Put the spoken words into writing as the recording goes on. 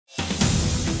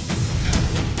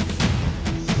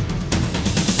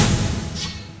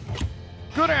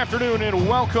afternoon and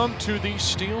welcome to the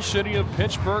Steel City of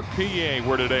Pittsburgh, PA,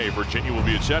 where today Virginia will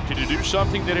be attempting to do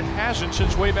something that it hasn't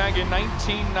since way back in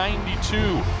 1992.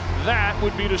 That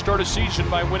would be to start a season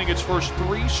by winning its first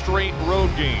 3 straight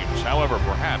road games. However,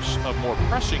 perhaps of more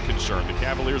pressing concern, the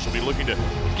Cavaliers will be looking to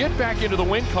get back into the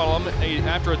win column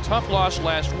after a tough loss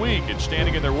last week. And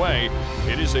standing in their way,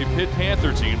 it is a Pitt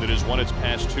Panther team that has won its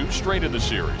past 2 straight in the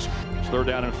series. It's 3rd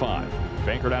down and 5.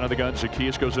 Banker out of the gun.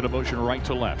 Zacchaeus goes into motion right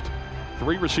to left.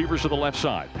 3 receivers to the left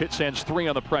side. Pitt sends 3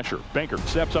 on the pressure. Banker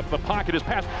steps up in the pocket. His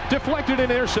pass deflected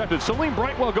and intercepted. Salim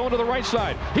Brightwell going to the right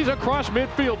side. He's across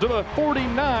midfield to the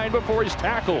 49 before he's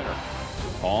tackled.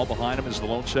 All behind him is the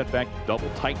lone setback,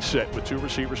 double tight set with 2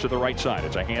 receivers to the right side.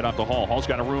 It's a handoff to Hall. Hall's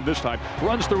got a room this time.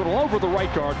 Runs through it all over the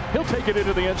right guard. He'll take it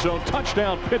into the end zone.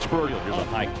 Touchdown, Pittsburgh. Here's a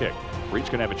high kick. Reed's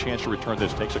going to have a chance to return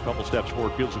this. Takes a couple steps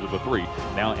forward, fields it to the 3.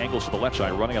 Now angles to the left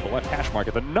side, running on the left hash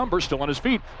mark. The number still on his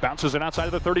feet. Bounces it outside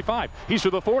of the 35. He's to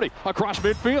the 40. Across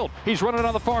midfield. He's running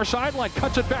on the far sideline.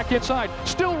 Cuts it back inside.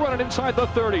 Still running inside the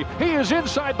 30. He is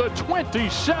inside the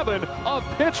 27 of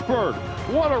Pittsburgh.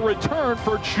 What a return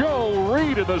for Joe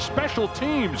Reed and the special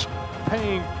teams,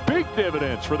 paying big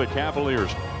dividends for the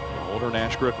Cavaliers. Holder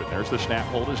Nash Griffin. There's the snap.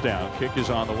 Hold is down. Kick is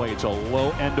on the way. It's a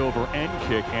low end over end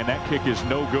kick, and that kick is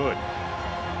no good.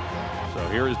 So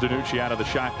here is DiNucci out of the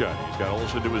shotgun. He's got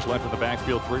Olsen to his left in the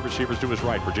backfield, 3 receivers to his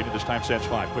right. Virginia this time sends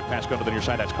 5. Quick pass going to the near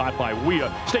side. That's caught by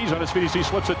Weah. Stays on his feet as he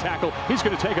slips a tackle. He's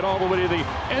going to take it all the way to the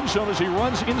end zone as he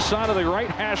runs inside of the right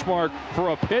hash mark for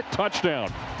a Pitt touchdown.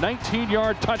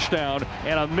 19-yard touchdown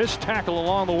and a missed tackle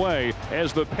along the way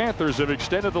as the Panthers have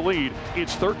extended the lead.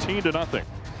 It's 13-0.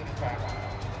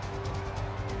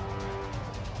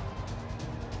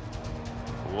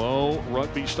 Low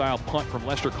rugby-style punt from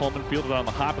Lester Coleman, fielded on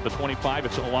the hop at the 25.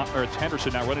 It's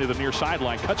Henderson now running to the near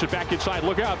sideline. Cuts it back inside.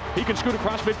 Look out. He can scoot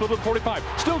across midfield to the 45.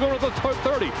 Still going to the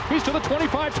 30. He's to the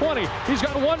 25-20. He's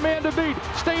got 1 man to beat.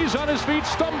 Stays on his feet,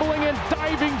 stumbling and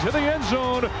diving to the end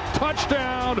zone.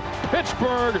 Touchdown,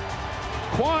 Pittsburgh.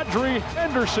 Quadri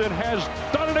Henderson has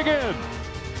done it again.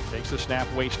 Takes the snap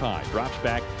waist high, drops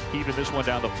back, even this one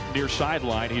down the near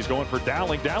sideline. He's going for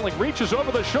Dowling. Dowling reaches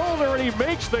over the shoulder and he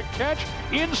makes the catch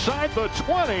inside the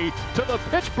 20 to the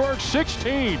Pittsburgh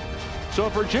 16. So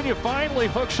Virginia finally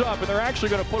hooks up and they're actually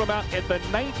going to put him out at the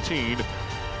 19.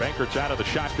 Bankert's out of the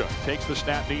shotgun, takes the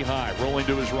snap knee high, rolling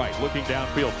to his right, looking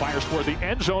downfield, fires toward the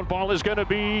end zone. Ball is going to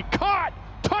be caught.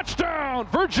 Touchdown,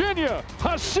 Virginia!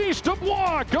 Hassis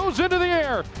Dubois goes into the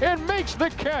air and makes the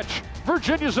catch.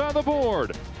 Virginia's on the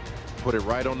board. Put it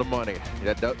right on the money.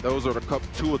 Those are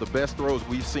 2 of the best throws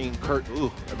we've seen Kurt.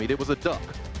 I mean, it was a duck,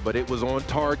 but it was on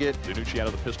target. DiNucci out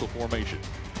of the pistol formation.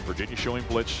 Virginia showing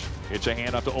blitz. It's a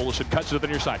handoff to Olsen. Cuts it to the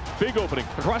near side. Big opening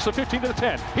across the 15 to the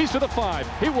 10. He's to the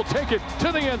 5. He will take it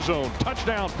to the end zone.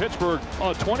 Touchdown, Pittsburgh.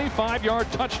 A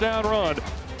 25-yard touchdown run.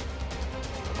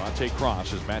 Devontae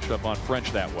Cross is matched up on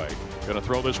French that way. Going to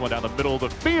throw this one down the middle of the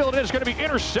field, and it's going to be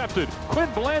intercepted. Quinn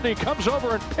Blandy comes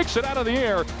over and picks it out of the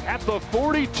air at the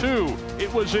 42.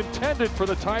 It was intended for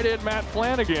the tight end Matt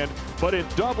Flanagan, but in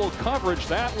double coverage,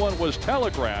 that one was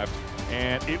telegraphed,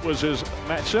 and it was as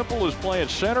simple as playing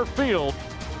center field.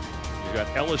 He's got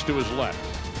Ellis to his left.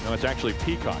 No, it's actually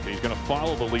Peacock. He's going to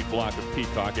follow the lead block of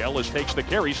Peacock. Ellis takes the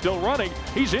carry, still running.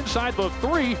 He's inside the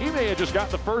 3. He may have just got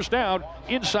the first down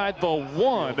inside the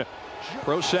 1.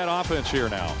 Pro set offense here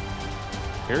now.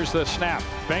 Here's the snap.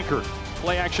 Banker,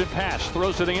 play action pass,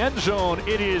 throws to the end zone.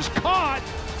 It is caught.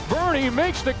 Bernie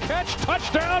makes the catch.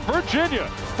 Touchdown, Virginia.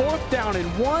 4th down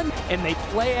and 1, and they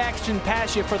play action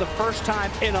pass you for the first time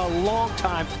in a long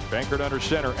time. Bankert under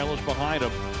center. Ellis behind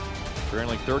him.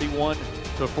 Trailing 31-14.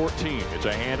 It's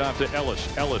a handoff to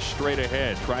Ellis. Ellis straight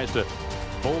ahead. Tries to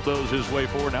bulldoze his way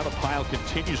forward. Now the pile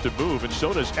continues to move, and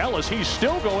so does Ellis. He's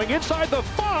still going inside the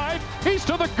 5. He's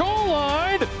to the goal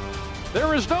line.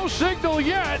 There is no signal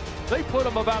yet. They put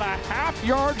him about a ½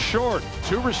 yard short.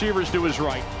 2 receivers to his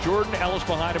right. Jordan Ellis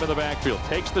behind him in the backfield.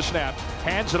 Takes the snap,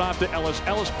 hands it off to Ellis.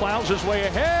 Ellis plows his way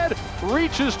ahead,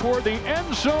 reaches toward the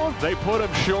end zone. They put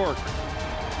him short.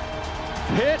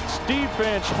 Pitt's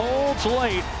defense holds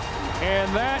late,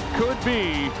 and that could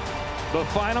be the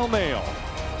final nail.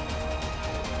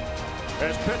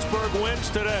 As Pittsburgh wins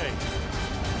today,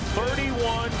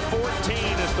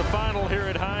 31-14 is the final here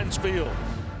at Heinz Field.